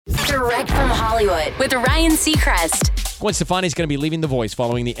Direct from Hollywood with Ryan Seacrest. Gwen Stefani is going to be leaving The Voice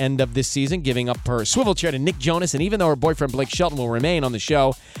following the end of this season, giving up her swivel chair to Nick Jonas, and even though her boyfriend Blake Shelton will remain on the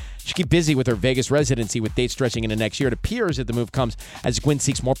show, she'll keep busy with her Vegas residency with dates stretching into next year. It appears that the move comes as Gwen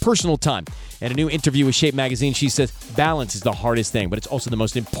seeks more personal time. In a new interview with Shape magazine, she says balance is the hardest thing, but it's also the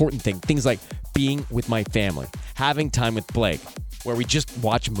most important thing. Things like being with my family, having time with Blake, where we just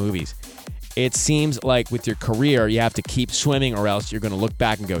watch movies. It seems like with your career, you have to keep swimming or else you're going to look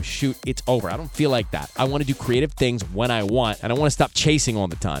back and go, shoot, it's over. I don't feel like that. I want to do creative things when I want, and I want to stop chasing all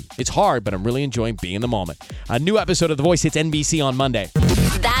the time. It's hard, but I'm really enjoying being in the moment. A new episode of The Voice hits NBC on Monday.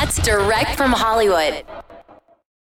 That's Direct from Hollywood.